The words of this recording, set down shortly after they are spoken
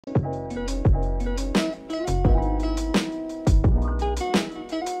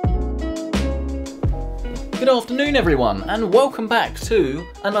Good afternoon everyone, and welcome back to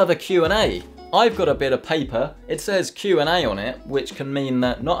another Q&A. I've got a bit of paper, it says Q&A on it, which can mean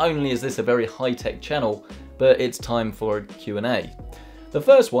that not only is this a very high-tech channel, but it's time for a Q&A. The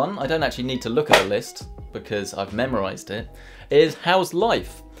first one, I don't actually need to look at the list, because I've memorised it, is how's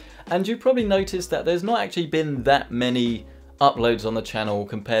life? And you probably noticed that there's not actually been that many uploads on the channel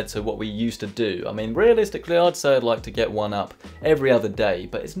compared to what we used to do. I mean, realistically, I'd say I'd like to get one up every other day,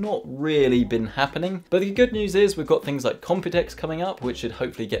 but it's not really been happening. But the good news is we've got things like Computex coming up, which should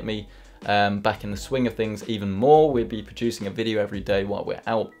hopefully get me back in the swing of things even more. We'll be producing a video every day while we're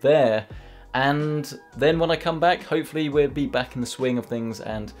out there. And then when I come back, hopefully we'll be back in the swing of things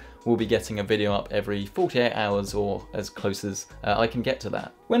and we'll be getting a video up every 48 hours or as close as I can get to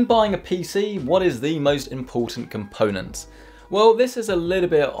that. When buying a PC, what is the most important component? Well, this is a little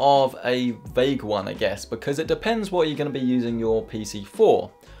bit of a vague one, I guess, because it depends what you're going to be using your PC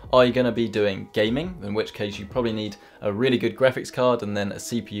for. Are you going to be doing gaming, in which case you probably need a really good graphics card and then a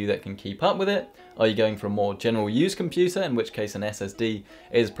CPU that can keep up with it? Are you going for a more general use computer, in which case an SSD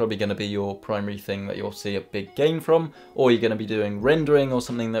is probably going to be your primary thing that you'll see a big gain from? Or are you going to be doing rendering or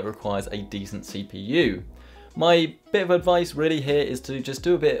something that requires a decent CPU? My bit of advice really here is to just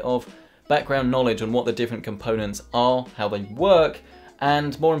do a bit of background knowledge on what the different components are, how they work,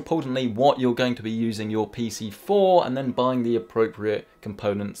 and more importantly, what you're going to be using your PC for, and then buying the appropriate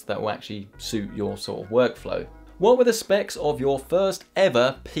components that will actually suit your sort of workflow. What were the specs of your first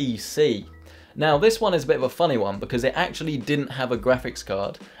ever PC? Now, this one is a bit of a funny one because it actually didn't have a graphics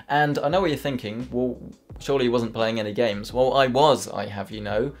card, and I know what you're thinking, well, surely you wasn't playing any games. Well, I have you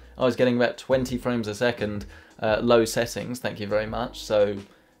know. I was getting about 20 frames a second, low settings, thank you very much, so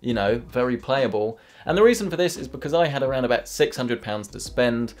you know, very playable. And the reason for this is because I had around about £600 to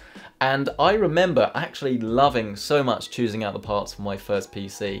spend, and I remember actually loving so much choosing out the parts for my first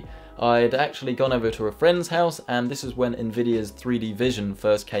PC. I'd actually gone over to a friend's house, and this is when Nvidia's 3D Vision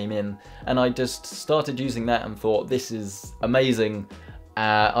first came in, and I just started using that and thought, this is amazing,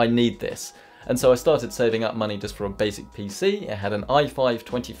 I need this. And so I started saving up money just for a basic PC. It had an i5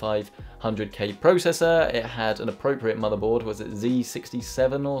 2500K processor, it had an appropriate motherboard, was it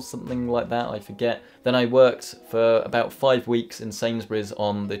Z67 or something like that, I forget. Then I worked for about 5 weeks in Sainsbury's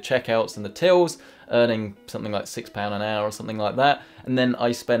on the checkouts and the tills, earning something like £6 an hour or something like that. And then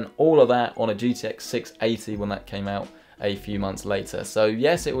I spent all of that on a GTX 680 when that came out a few months later. So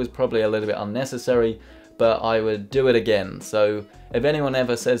yes, it was probably a little bit unnecessary, but I would do it again. So if anyone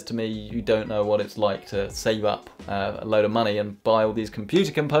ever says to me, you don't know what it's like to save up a load of money and buy all these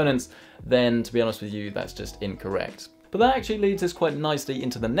computer components, then to be honest with you, that's just incorrect. But that actually leads us quite nicely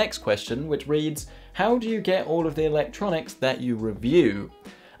into the next question, which reads, how do you get all of the electronics that you review?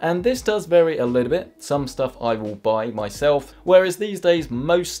 And this does vary a little bit. Some stuff I will buy myself, whereas these days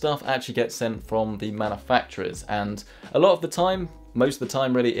most stuff actually gets sent from the manufacturers, and a lot of the time, most of the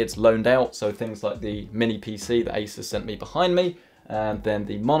time really, it's loaned out. So things like the mini PC that Asus sent me behind me, and then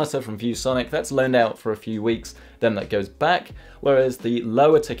the monitor from ViewSonic, that's loaned out for a few weeks, then that goes back. Whereas the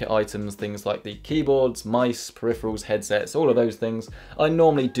lower ticket items, things like the keyboards, mice, peripherals, headsets, all of those things, I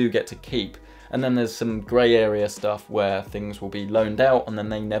normally do get to keep. And then there's some grey area stuff where things will be loaned out and then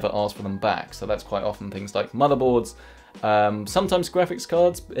they never ask for them back. So that's quite often things like motherboards, sometimes graphics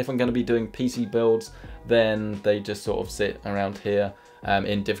cards. If I'm going to be doing PC builds, then they just sort of sit around here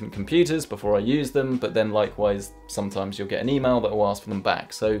in different computers before I use them. But then likewise, sometimes you'll get an email that will ask for them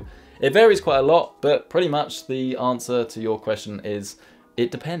back. So it varies quite a lot, but pretty much the answer to your question is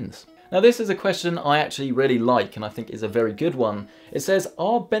it depends. Now this is a question I actually really like and I think is a very good one. It says,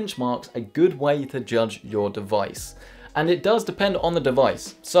 are benchmarks a good way to judge your device? And it does depend on the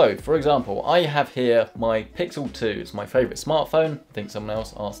device. So for example, I have here my Pixel 2, it's my favourite smartphone. I think someone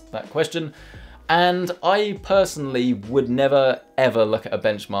else asked that question. And I personally would never ever look at a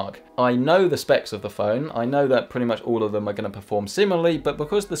benchmark. I know the specs of the phone, I know that pretty much all of them are going to perform similarly, but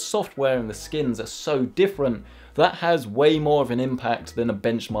because the software and the skins are so different, that has way more of an impact than a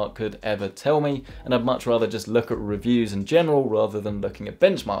benchmark could ever tell me, and I'd much rather just look at reviews in general rather than looking at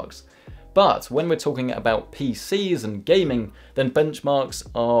benchmarks. But when we're talking about PCs and gaming, then benchmarks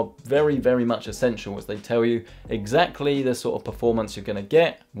are very, very much essential, as they tell you exactly the sort of performance you're going to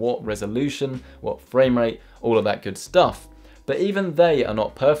get, what resolution, what frame rate, all of that good stuff. But even they are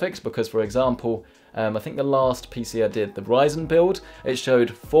not perfect because, for example, I think the last PC I did, the Ryzen build, it showed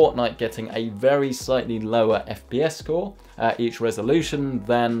Fortnite getting a very slightly lower FPS score at each resolution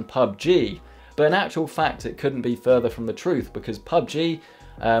than PUBG. But in actual fact, it couldn't be further from the truth because PUBG,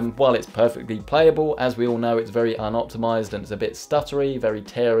 While it's perfectly playable, as we all know, it's very unoptimized and it's a bit stuttery, very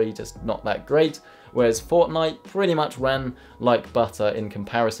teary, just not that great. Whereas Fortnite pretty much ran like butter in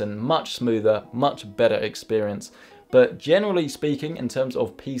comparison, much smoother, much better experience. But generally speaking, in terms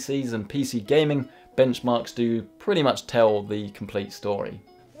of PCs and PC gaming, benchmarks do pretty much tell the complete story.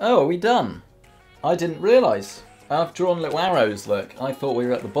 Oh, are we done? I didn't realise. I've drawn little arrows, look. I thought we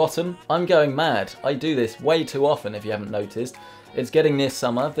were at the bottom. I'm going mad. I do this way too often, if you haven't noticed. It's getting near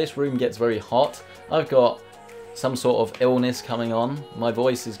summer. This room gets very hot. I've got some sort of illness coming on. My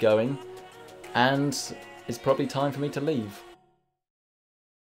voice is going. And it's probably time for me to leave.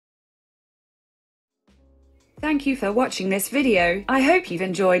 Thank you for watching this video. I hope you've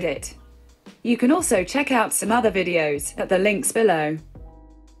enjoyed it. You can also check out some other videos at the links below.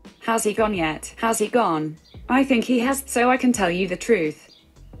 Has he gone yet? Has he gone? I think he has, so I can tell you the truth.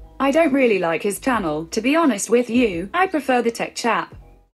 I don't really like his channel, to be honest with you. I prefer the tech chap.